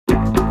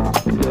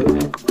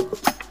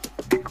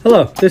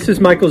Hello, this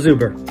is Michael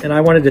Zuber, and I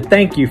wanted to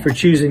thank you for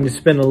choosing to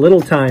spend a little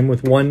time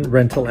with one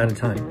rental at a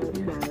time.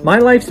 My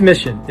life's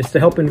mission is to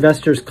help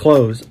investors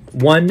close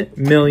 1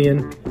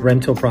 million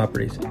rental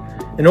properties.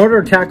 In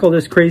order to tackle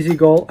this crazy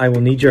goal, I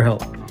will need your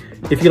help.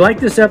 If you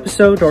like this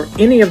episode or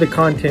any of the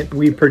content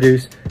we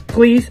produce,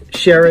 please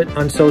share it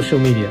on social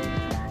media.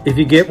 If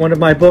you get one of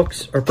my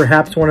books or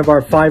perhaps one of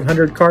our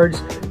 500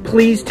 cards,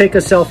 please take a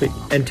selfie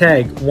and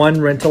tag one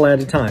rental at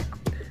a time.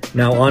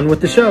 Now on with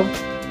the show.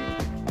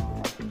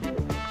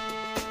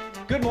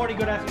 Good morning,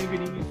 good afternoon,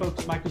 good evening,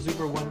 folks. Michael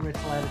Zuber, one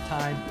rental at a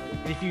time.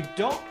 And if you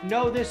don't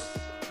know this,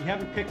 you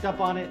haven't picked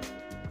up on it,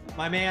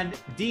 my man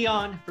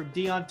Dion from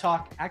Dion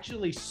Talk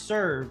actually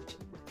served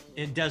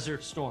in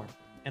Desert Storm.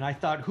 And I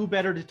thought, who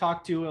better to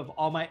talk to of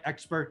all my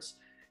experts,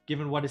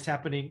 given what is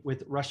happening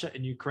with Russia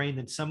and Ukraine,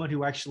 than someone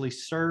who actually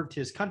served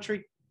his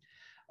country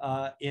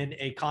in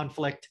a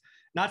conflict.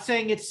 Not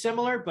saying it's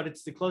similar, but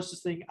it's the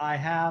closest thing I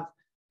have.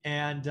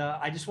 And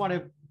I just want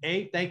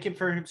to, thank him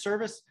for his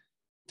service,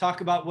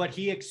 talk about what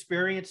he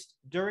experienced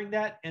during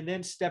that, and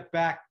then step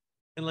back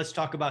and let's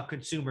talk about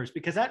consumers,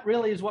 because that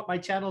really is what my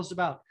channel is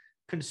about,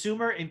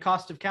 consumer and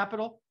cost of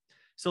capital.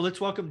 So let's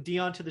welcome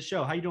Dion to the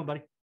show. How you doing,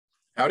 buddy?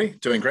 Howdy,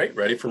 doing great.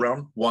 Ready for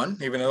round one,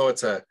 even though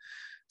it's a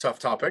tough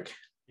topic.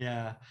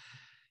 Yeah,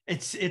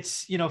 it's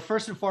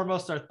first and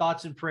foremost, our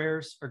thoughts and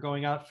prayers are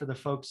going out for the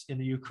folks in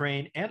the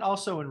Ukraine and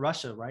also in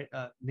Russia, right?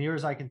 Near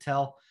as I can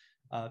tell,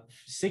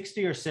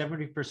 60 or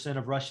 70%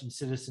 of Russian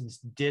citizens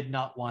did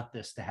not want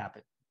this to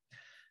happen.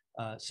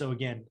 So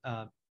again,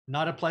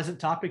 not a pleasant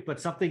topic, but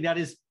something that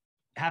is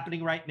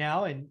happening right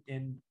now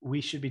and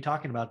we should be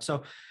talking about.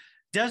 So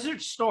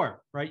Desert Storm,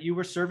 right? You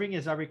were serving,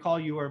 as I recall,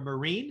 you were a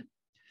Marine.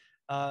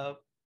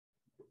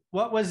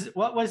 What was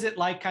it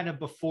like kind of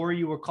before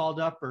you were called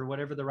up, or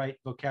whatever the right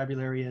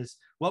vocabulary is?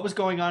 What was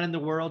going on in the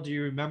world? Do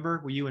you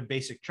remember? Were you in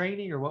basic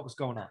training, or what was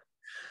going on?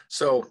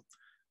 So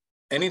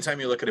anytime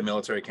you look at a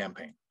military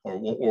campaign or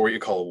what you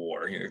call a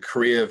war,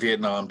 Korea,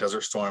 Vietnam,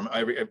 Desert Storm,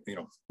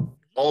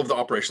 all of the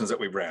operations that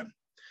we ran,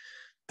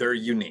 they're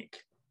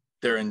unique.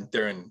 They're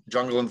in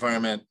jungle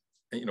environment.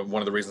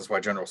 One of the reasons why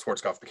General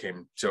Schwarzkopf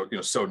became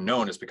so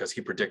known is because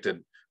he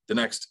predicted the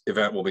next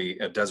event will be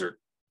a desert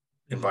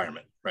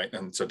environment, right?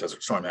 And so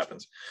Desert Storm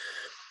happens.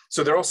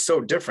 So they're all so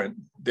different.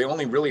 They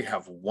only really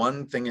have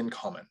one thing in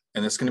common,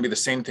 and it's going to be the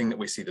same thing that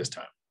we see this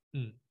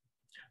time.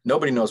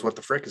 Nobody knows what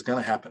the frick is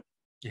going to happen.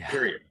 Yeah.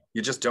 Period.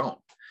 You just don't.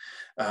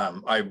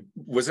 I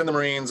was in the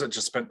Marines. I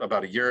just spent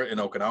about a year in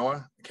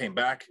Okinawa, came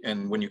back.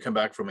 And when you come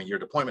back from a year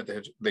deployment,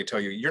 they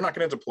tell you, you're not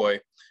going to deploy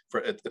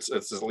for, it's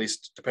at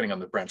least, depending on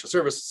the branch of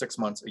service, 6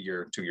 months, a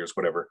year, 2 years,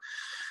 whatever.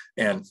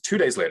 And 2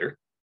 days later,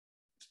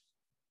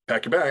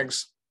 pack your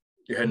bags,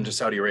 you're heading to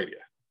Saudi Arabia.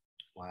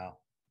 Wow.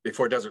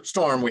 Before Desert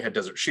Storm, we had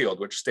Desert Shield,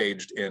 which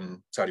staged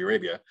in Saudi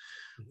Arabia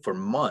for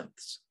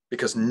months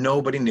because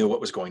nobody knew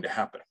what was going to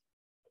happen.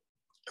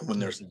 And when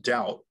there's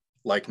doubt,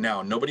 like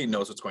now, nobody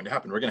knows what's going to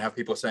happen. We're going to have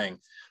people saying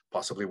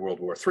possibly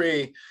World War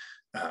III.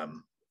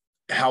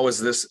 How is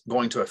this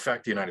going to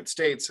affect the United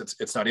States?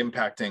 It's not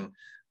impacting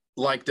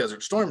like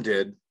Desert Storm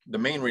did. The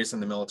main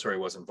reason the military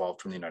was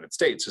involved from the United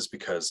States is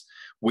because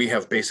we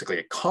have basically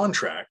a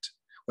contract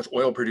with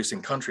oil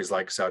producing countries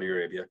like Saudi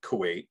Arabia,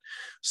 Kuwait,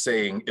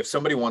 saying if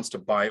somebody wants to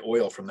buy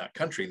oil from that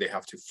country, they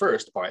have to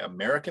first buy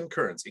American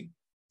currency,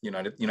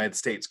 United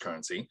States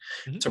currency,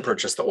 to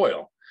purchase the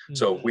oil.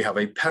 So we have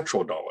a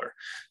petrodollar.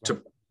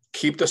 To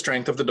keep the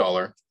strength of the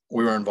dollar,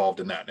 we were involved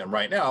in that. And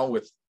right now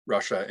with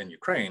Russia and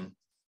Ukraine,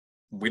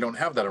 we don't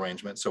have that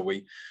arrangement. So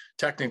we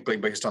technically,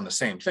 based on the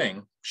same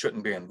thing,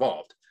 shouldn't be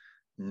involved.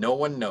 No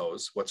one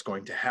knows what's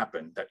going to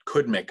happen that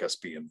could make us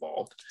be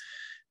involved.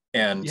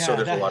 And so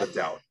there's a lot of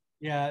doubt.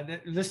 Yeah,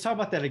 let's talk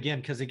about that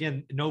again, because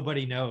again,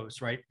 nobody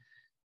knows, right?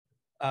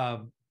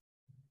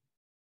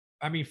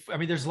 I mean,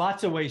 there's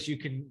lots of ways you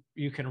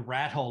can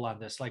rat hole on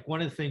this. Like,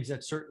 one of the things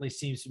that certainly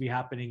seems to be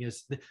happening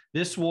is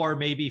this war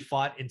may be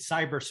fought in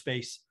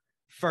cyberspace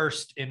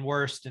first and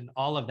worst and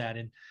all of that.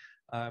 And,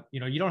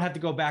 you don't have to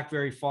go back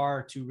very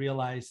far to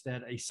realize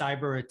that a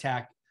cyber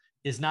attack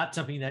is not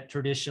something that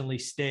traditionally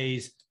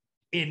stays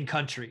in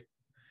country.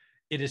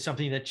 It is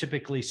something that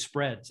typically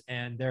spreads.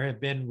 And there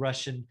have been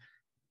Russian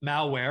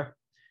malware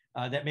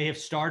that may have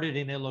started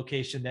in a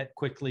location that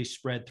quickly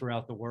spread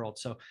throughout the world.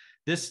 So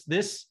this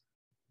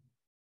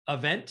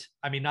event,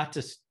 I'm not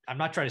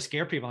trying to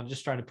scare people, I'm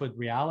just trying to put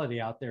reality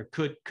out there,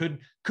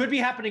 could be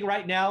happening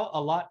right now a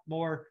lot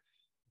more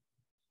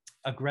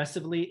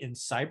aggressively in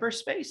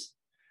cyberspace,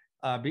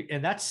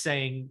 and that's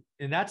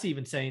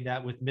even saying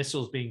that with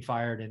missiles being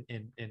fired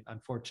and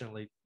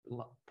unfortunately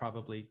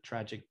probably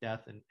tragic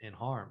death and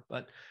harm,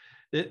 but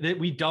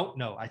we don't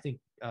know. I think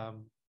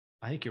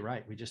you're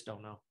right, we just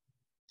don't know.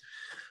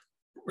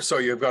 So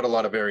you've got a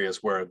lot of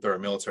areas where there are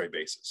military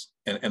bases,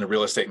 and a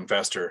real estate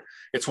investor,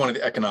 it's one of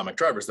the economic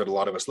drivers that a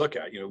lot of us look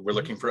at. We're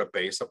looking for a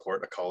base, a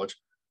port, a college,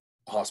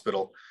 a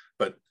hospital,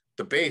 but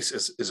the base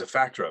is a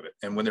factor of it.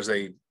 And when there's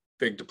a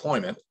big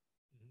deployment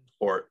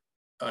or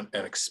an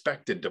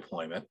expected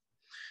deployment,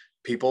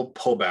 people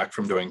pull back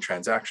from doing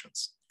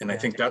transactions. And I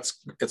think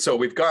so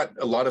we've got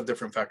a lot of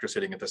different factors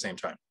hitting at the same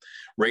time.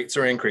 Rates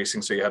are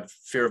increasing, so you have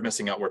fear of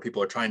missing out where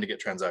people are trying to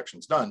get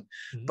transactions done,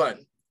 but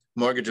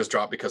mortgages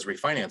drop because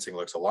refinancing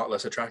looks a lot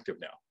less attractive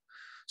now.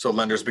 So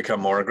lenders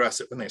become more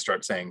aggressive and they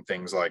start saying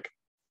things like,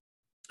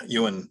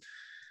 you and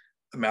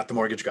Matt, the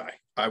mortgage guy,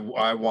 I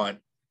want,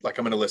 like,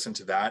 I'm going to listen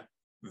to that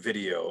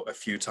video a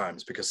few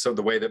times, because so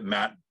the way that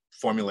Matt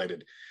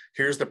formulated,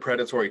 here's the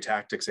predatory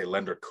tactics a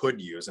lender could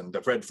use and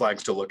the red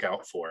flags to look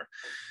out for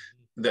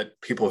that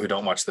people who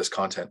don't watch this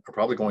content are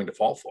probably going to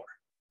fall for.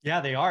 Yeah,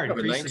 they are. You have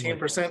a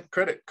 19%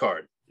 credit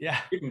card. Yeah.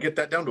 You can get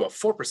that down to a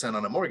 4%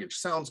 on a mortgage.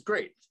 Sounds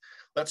great.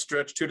 Let's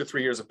stretch 2 to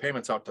 3 years of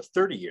payments out to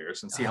 30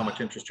 years and see how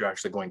much interest you're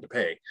actually going to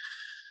pay.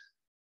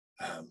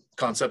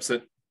 Concepts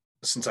that,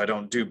 since I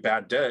don't do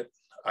bad debt,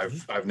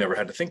 I've never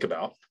had to think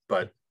about,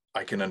 but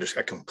I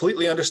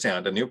completely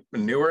understand a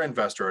newer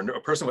investor, a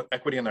person with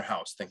equity in their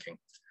house thinking,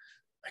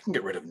 I can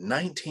get rid of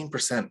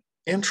 19%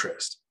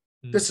 interest.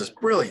 This is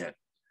brilliant.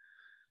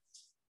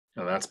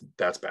 And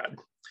that's bad.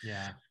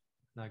 Yeah,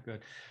 not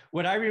good.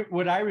 What I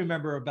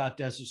remember about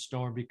Desert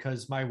Storm,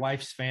 because my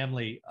wife's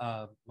family,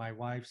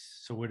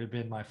 so would have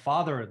been my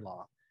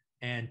father-in-law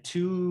and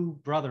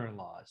 2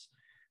 brother-in-laws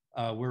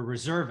were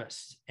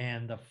reservists,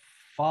 and the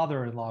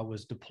father-in-law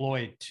was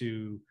deployed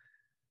to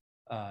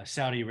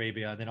Saudi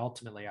Arabia and then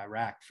ultimately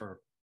Iraq for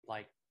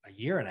like a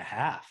year and a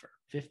half or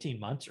 15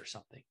 months or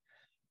something.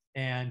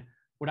 And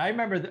what I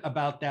remember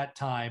about that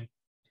time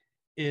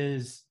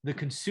is the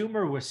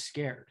consumer was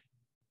scared.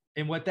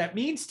 And what that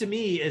means to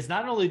me is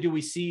not only do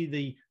we see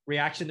the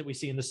reaction that we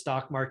see in the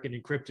stock market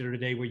and crypto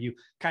today, where you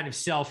kind of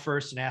sell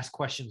first and ask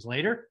questions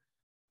later,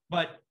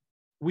 but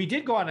we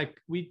did go on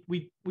we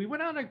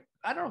went on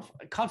I don't know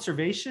if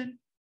conservation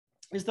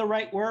is the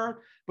right word,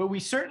 but we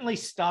certainly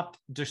stopped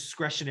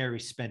discretionary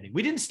spending.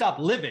 We didn't stop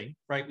living,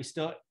 right? We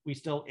still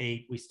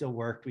ate, we still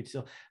worked,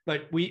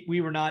 but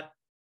we were not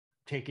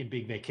taking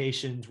big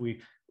vacations.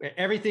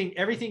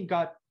 Everything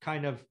got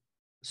kind of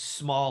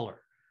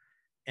smaller.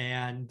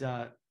 And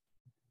that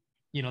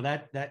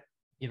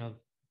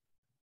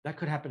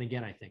could happen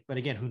again, I think. But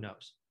again, who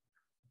knows?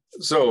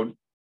 So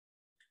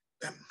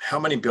how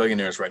many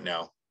billionaires right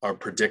now are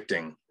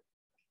predicting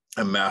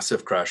a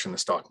massive crash in the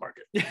stock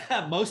market?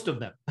 Yeah, most of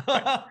them.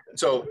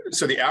 So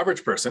the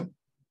average person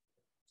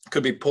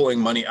could be pulling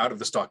money out of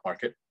the stock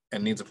market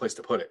and needs a place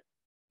to put it,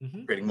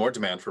 creating more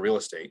demand for real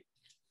estate,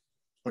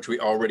 which we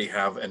already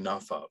have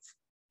enough of.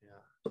 Yeah.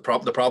 The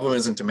problem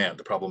isn't demand.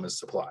 The problem is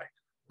supply.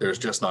 There's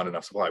just not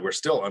enough supply. We're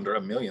still under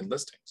 1 million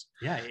listings.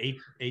 Yeah,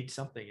 eight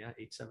something. Yeah,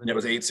 870. It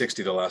was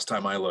 860 the last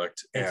time I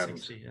looked.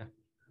 And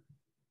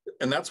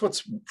that's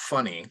what's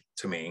funny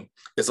to me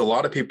is a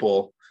lot of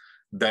people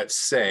that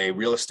say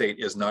real estate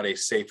is not a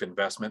safe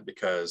investment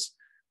because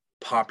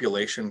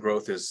population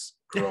growth is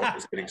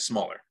getting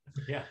smaller.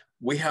 Yeah.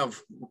 We have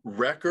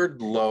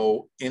record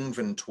low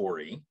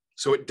inventory.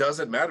 So it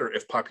doesn't matter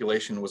if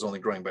population was only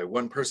growing by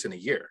 1 person a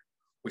year.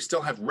 We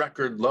still have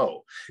record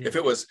low. Yeah. If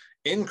it was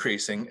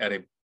increasing at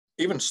a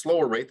even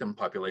slower rate than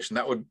population,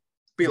 that would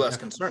be less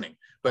concerning.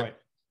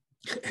 But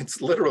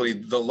it's literally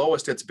the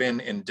lowest it's been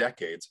in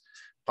decades.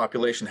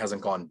 Population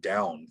hasn't gone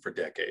down for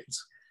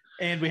decades.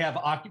 And we have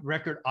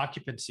record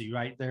occupancy,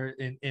 right? There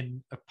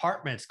in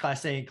apartments,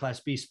 Class A and Class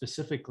B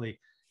specifically,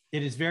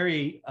 it is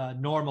very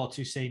normal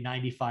to say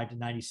 95 to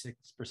 96%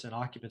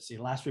 occupancy.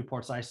 The last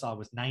reports I saw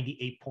was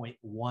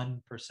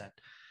 98.1%.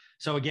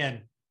 So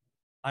again,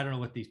 I don't know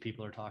what these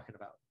people are talking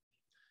about.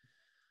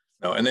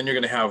 No, and then you're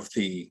going to have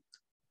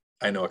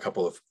I know a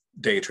couple of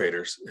day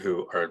traders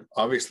who are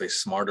obviously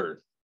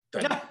smarter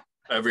than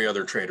every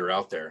other trader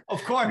out there.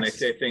 Of course. And they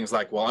say things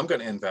like, well, I'm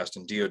going to invest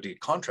in DoD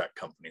contract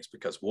companies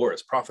because war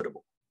is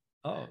profitable.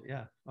 Oh,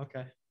 yeah.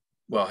 Okay.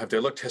 Well, have they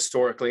looked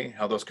historically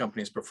how those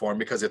companies perform?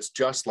 Because it's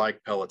just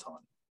like Peloton.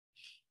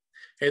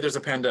 Hey, there's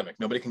a pandemic.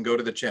 Nobody can go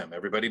to the gym.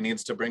 Everybody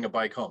needs to bring a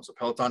bike home. So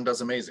Peloton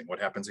does amazing.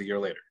 What happens a year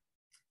later?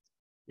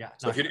 Yeah.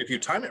 So if you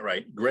time it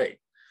right, great.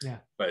 Yeah.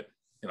 But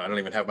I don't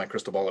even have my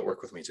crystal ball at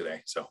work with me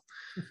today. So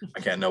I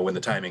can't know when the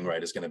timing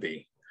right is going to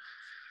be.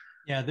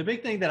 Yeah. The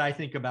big thing that I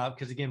think about,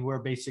 because again, we're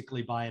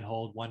basically buy and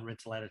hold 1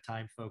 rental at a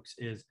time, folks,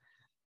 is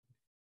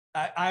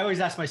I always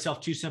ask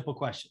myself 2 simple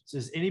questions.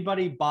 Does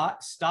anybody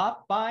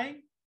stop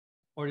buying,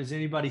 or does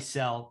anybody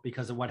sell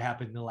because of what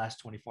happened in the last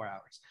 24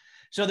 hours?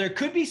 So there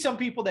could be some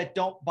people that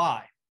don't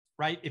buy,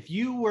 right? If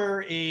you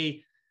were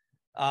a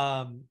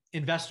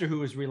investor who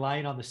was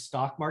relying on the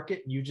stock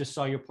market and you just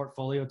saw your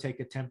portfolio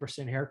take a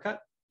 10% haircut,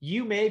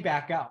 you may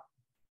back out.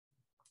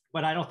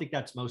 But I don't think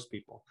that's most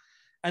people.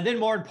 And then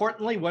more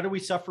importantly, what are we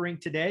suffering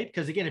today?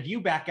 Because again, if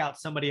you back out,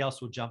 somebody else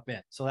will jump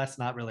in. So that's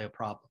not really a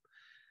problem.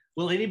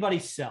 Will anybody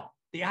sell?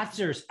 The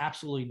answer is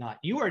absolutely not.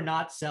 You are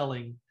not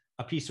selling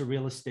a piece of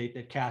real estate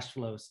that cash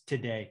flows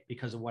today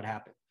because of what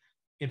happened.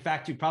 In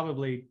fact,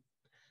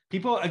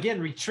 people again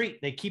retreat.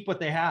 They keep what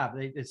they have.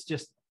 It's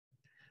just,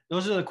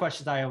 those are the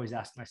questions I always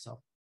ask myself.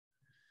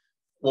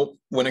 Well,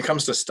 when it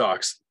comes to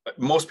stocks,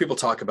 most people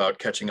talk about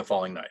catching a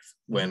falling knife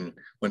when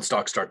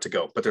stocks start to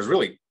go, but there's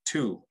really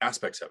 2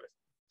 aspects of it.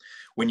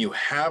 When you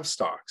have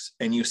stocks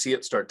and you see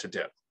it start to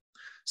dip,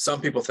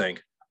 some people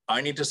think,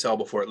 I need to sell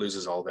before it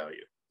loses all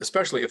value,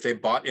 especially if they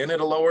bought in at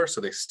a lower,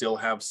 so they still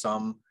have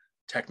some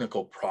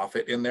technical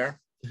profit in there.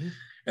 Mm-hmm.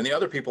 And the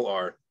other people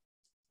are,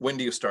 when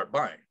do you start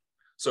buying?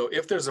 So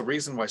if there's a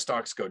reason why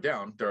stocks go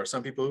down, there are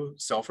some people who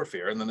sell for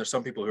fear, and then there's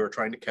some people who are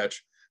trying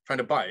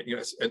to buy it. You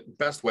know, the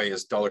best way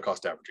is dollar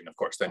cost averaging, of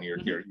course. Then you're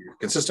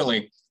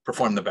consistently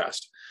perform the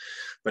best.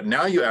 But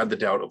now you add the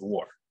doubt of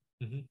war.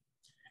 Mm-hmm.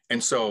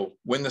 And so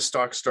when the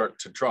stocks start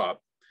to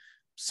drop,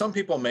 some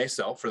people may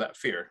sell for that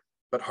fear,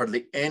 but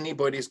hardly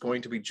anybody's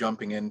going to be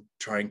jumping in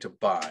trying to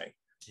buy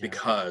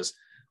because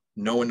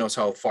no one knows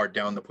how far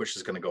down the push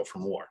is going to go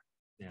from war.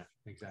 Yeah,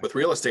 exactly. With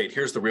real estate,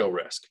 here's the real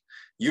risk.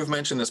 You've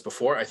mentioned this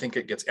before. I think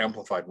it gets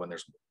amplified when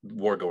there's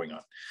war going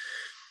on.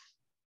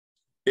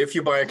 If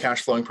you buy a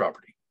cash flowing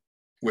property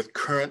with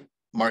current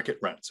market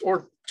rents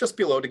or just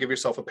below to give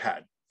yourself a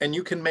pad, and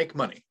you can make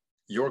money,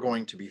 you're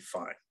going to be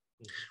fine.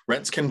 Mm-hmm.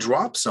 Rents can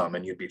drop some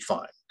and you'd be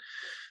fine.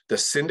 The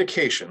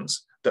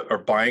syndications that are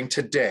buying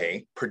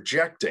today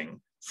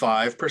projecting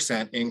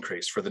 5%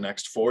 increase for the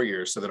next 4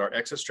 years, so that our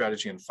exit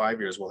strategy in 5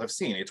 years will have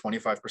seen a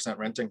 25%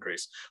 rent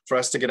increase for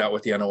us to get out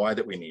with the NOI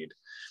that we need.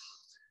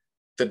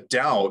 The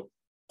doubt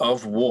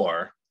of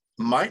war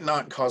might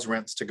not cause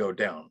rents to go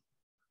down,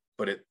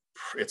 but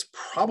it's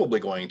probably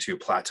going to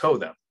plateau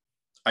them.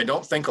 I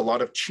don't think a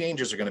lot of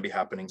changes are going to be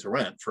happening to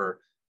rent for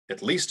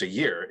at least a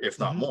year, if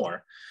not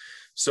more.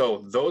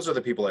 So those are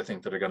the people I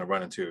think that are going to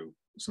run into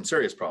some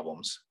serious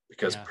problems,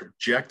 because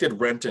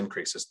projected rent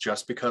increases,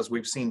 just because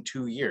we've seen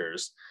 2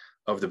 years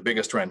of the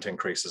biggest rent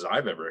increases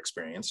I've ever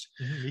experienced,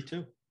 me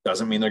too,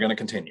 doesn't mean they're going to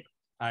continue.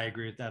 I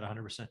agree with that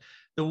 100%.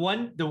 The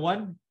one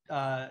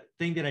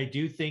thing that I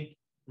do think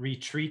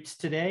retreats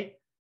today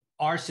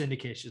are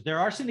syndications. There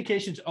are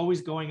syndications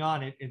always going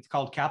on. It's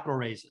called capital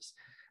raises.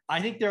 I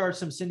think there are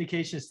some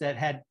syndications that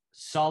had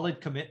solid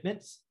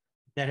commitments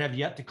that have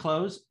yet to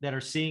close that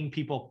are seeing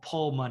people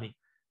pull money.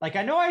 Like,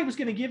 I know I was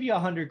going to give you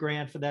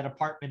 $100,000 for that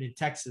apartment in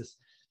Texas.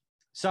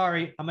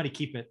 Sorry, I'm going to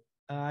keep it.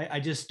 I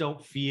just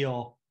don't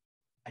feel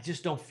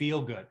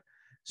good.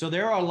 So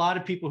there are a lot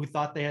of people who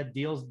thought they had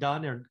deals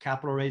done or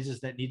capital raises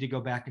that need to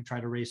go back and try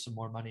to raise some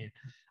more money. And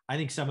I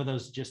think some of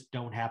those just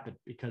don't happen,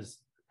 because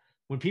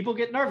when people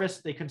get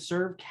nervous, they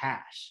conserve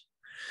cash.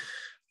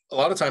 A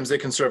lot of times they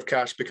conserve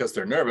cash because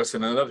they're nervous,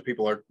 and then other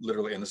people are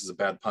literally, and this is a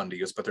bad pun to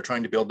use, but they're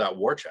trying to build that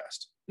war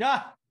chest.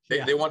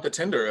 They want the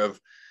tinder of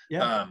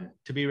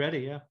to be ready.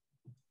 Yeah.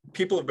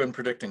 People have been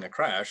predicting a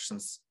crash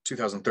since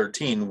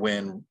 2013,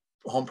 when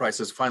home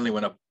prices finally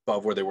went up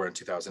above where they were in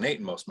 2008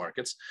 in most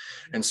markets.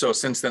 And so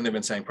since then they've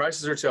been saying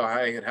prices are too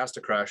high, it has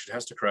to crash, it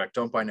has to correct,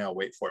 don't buy now,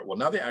 wait for it. Well,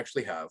 now they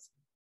actually have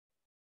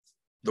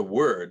the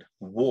word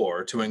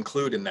war to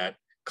include in that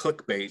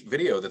clickbait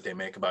video that they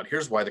make about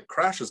here's why the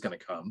crash is going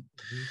to come,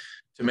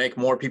 to make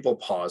more people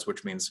pause,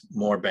 which means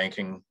more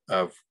banking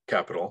of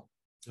capital,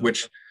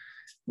 which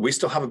we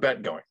still have a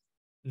bet going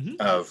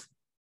of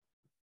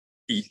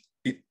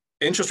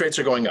interest rates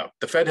are going up.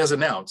 The Fed has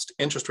announced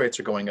interest rates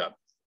are going up.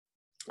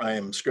 I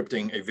am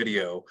scripting a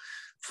video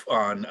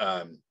on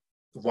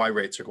why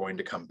rates are going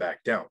to come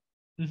back down.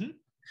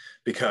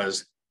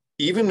 Because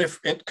even if,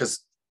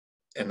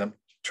 and I'm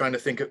trying to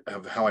think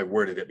of how I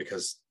worded it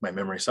because my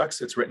memory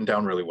sucks. It's written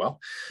down really well.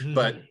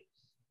 But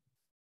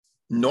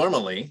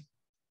normally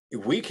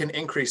we can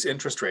increase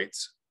interest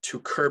rates to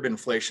curb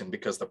inflation,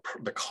 because the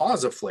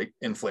cause of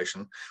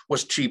inflation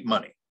was cheap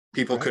money.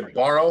 People could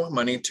borrow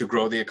money to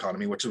grow the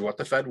economy, which is what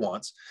the Fed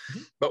wants.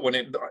 But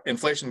when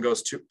inflation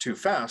goes too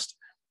fast,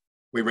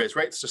 we raise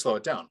rates to slow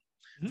it down.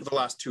 For the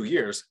last 2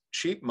 years,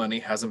 cheap money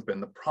hasn't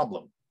been the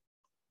problem.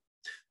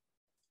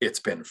 It's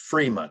been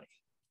free money.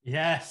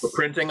 Yes. We're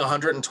printing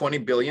 120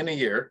 billion a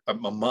year, a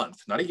month,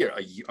 not a year,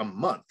 a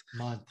month,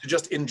 to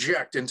just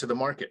inject into the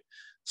market.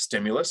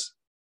 Stimulus,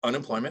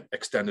 unemployment,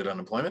 extended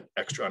unemployment,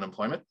 extra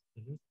unemployment.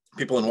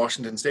 People in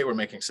Washington State were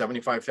making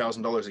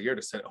 $75,000 a year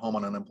to sit at home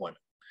on unemployment.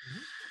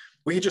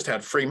 We just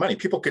had free money.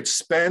 People could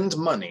spend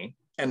money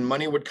and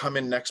money would come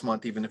in next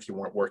month, even if you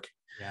weren't working.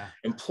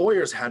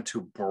 Employers had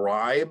to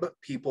bribe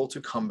people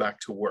to come back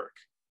to work.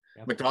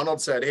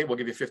 McDonald's said, hey, we'll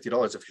give you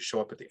 $50 if you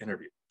show up at the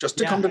interview, just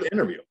to come to the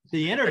interview.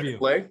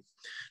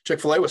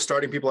 Chick-fil-A was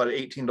starting people at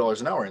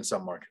 $18 an hour in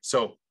some markets.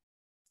 So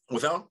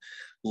without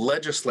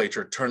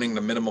legislature turning the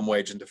minimum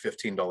wage into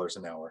 $15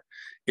 an hour,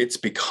 it's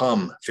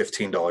become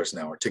 $15 an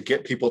hour to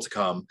get people to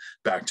come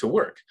back to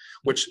work,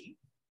 which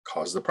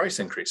caused the price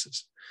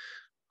increases.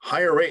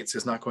 Higher rates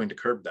is not going to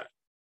curb that.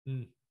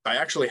 I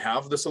actually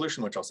have the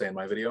solution, which I'll say in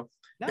my video.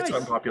 It's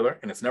unpopular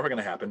and it's never going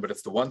to happen, but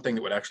it's the one thing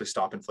that would actually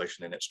stop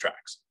inflation in its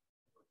tracks.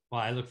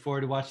 Well, I look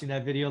forward to watching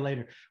that video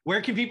later.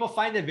 Where can people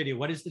find that video?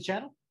 What is the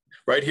channel?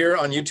 Right here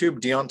on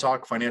YouTube, Dion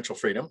Talk Financial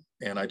Freedom.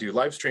 And I do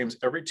live streams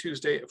every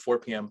Tuesday at 4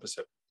 p.m.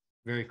 Pacific.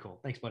 Very cool.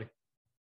 Thanks, buddy.